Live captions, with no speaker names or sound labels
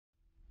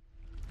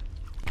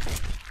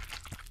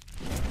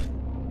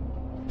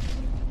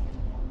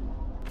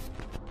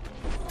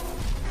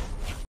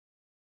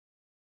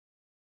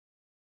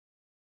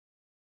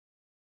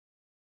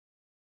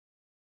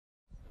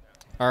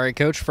All right,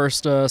 Coach,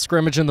 first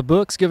scrimmage in the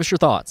books. Give us your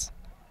thoughts.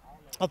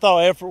 I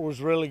thought effort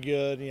was really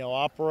good.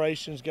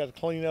 Operations got to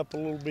clean up a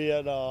little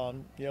bit.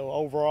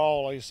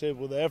 Overall, like I said,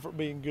 with the effort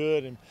being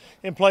good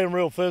and playing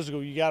real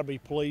physical, you got to be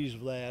pleased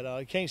with that.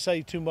 You can't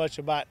say too much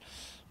about,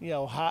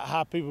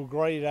 how people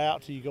grade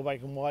out till you go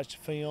back and watch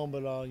the film.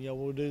 But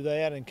we'll do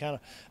that and kind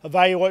of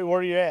evaluate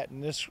where you're at.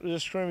 And this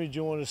scrimmage,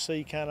 you want to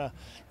see kind of,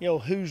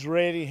 who's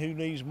ready, who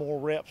needs more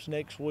reps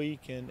next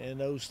week, and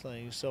those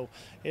things. So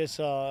it's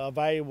a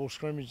valuable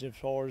scrimmage as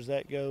far as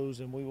that goes.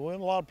 And we win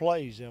a lot of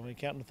plays. I mean,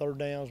 counting the third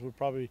downs, we're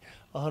probably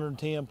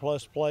 110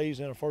 plus plays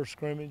in a first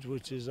scrimmage,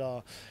 which is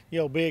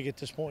big at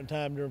this point in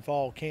time during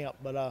fall camp.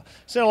 But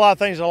seen a lot of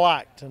things I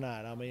like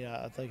tonight. I mean,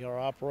 I think our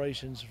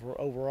operations for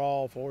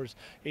overall, for us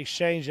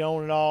exchange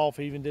on and off,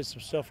 even did some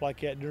stuff like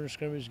that during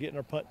scrimmage, getting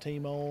our punt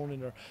team on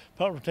and our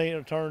punt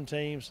return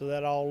team, so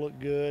that all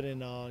looked good.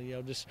 And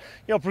just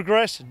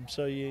progressing.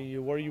 So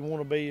you where you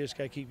want to be, you just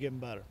got to keep getting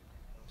better.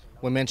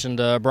 We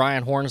mentioned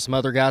Brian Horn and some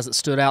other guys that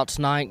stood out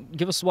tonight.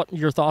 Give us what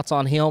your thoughts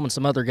on him and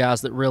some other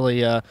guys that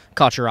really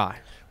caught your eye.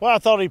 Well, I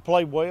thought he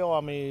played well.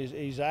 I mean,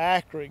 he's an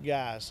accurate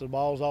guy, so the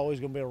ball's always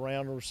going to be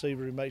around the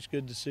receiver. He makes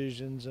good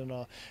decisions, and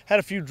had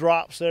a few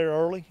drops there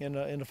early in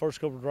the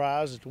first couple of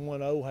drives that the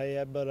 1-0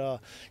 had. But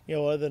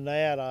other than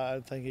that, I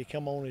think he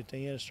come on at the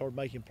end and started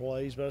making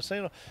plays. But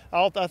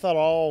I thought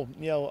all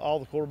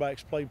the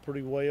quarterbacks played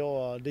pretty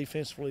well.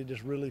 Defensively,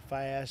 just really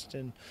fast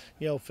and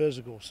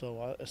physical.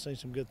 So I seen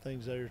some good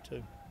things there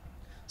too.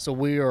 So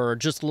we are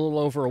just a little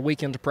over a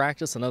week into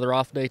practice, another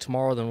off day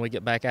tomorrow, then we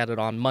get back at it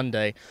on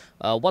Monday.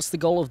 What's the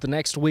goal of the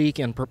next week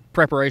and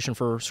preparation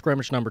for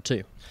scrimmage number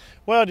 2?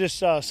 Well,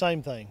 just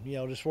same thing.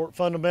 Just work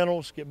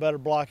fundamentals, get better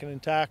blocking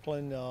and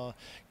tackling.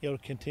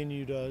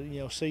 Continue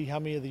to see how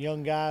many of the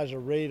young guys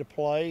are ready to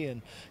play,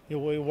 and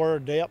where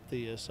depth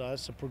is. So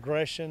that's a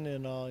progression,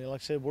 and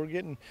like I said, we're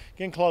getting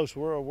close.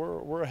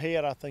 We're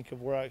ahead, I think,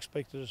 of where I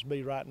expected us to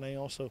be right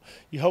now. So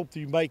you hope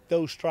that you make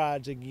those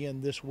strides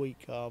again this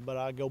week. But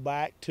I go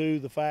back to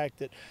the fact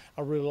that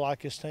I really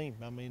like this team.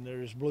 I mean,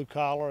 there's blue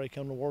collar. They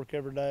come to work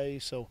every day.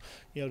 So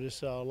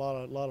just a lot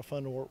of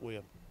fun to work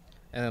with.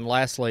 And then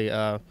lastly,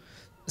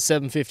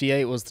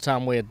 7:58 was the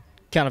time we had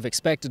kind of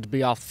expected to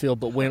be off the field,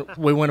 but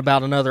we went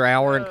about another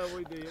hour. And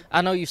we did.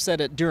 I know you've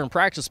said it during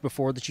practice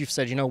before that you've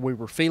said, we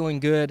were feeling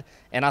good,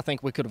 and I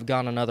think we could have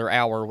gone another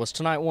hour. Was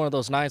tonight one of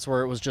those nights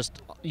where it was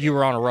just you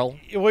were on a roll?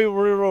 We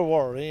really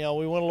were.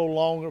 We went a little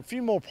longer, a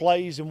few more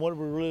plays than what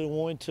we really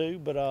wanted to,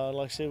 but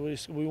like I said,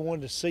 we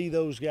wanted to see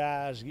those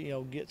guys,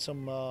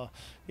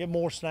 get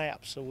more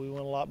snaps. So we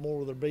went a lot more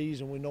with our Bs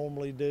than we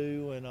normally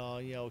do,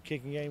 and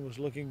kicking game was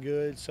looking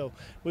good. So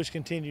we just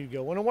continued to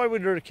go. And the way we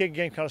did the kicking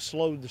game kind of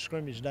slowed the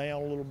scrimmage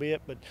down a little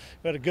bit, but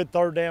we had a good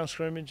third down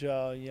scrimmage,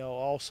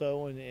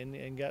 also,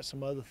 and got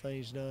some other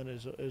things done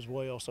as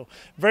well. So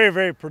very,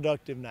 very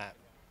productive night.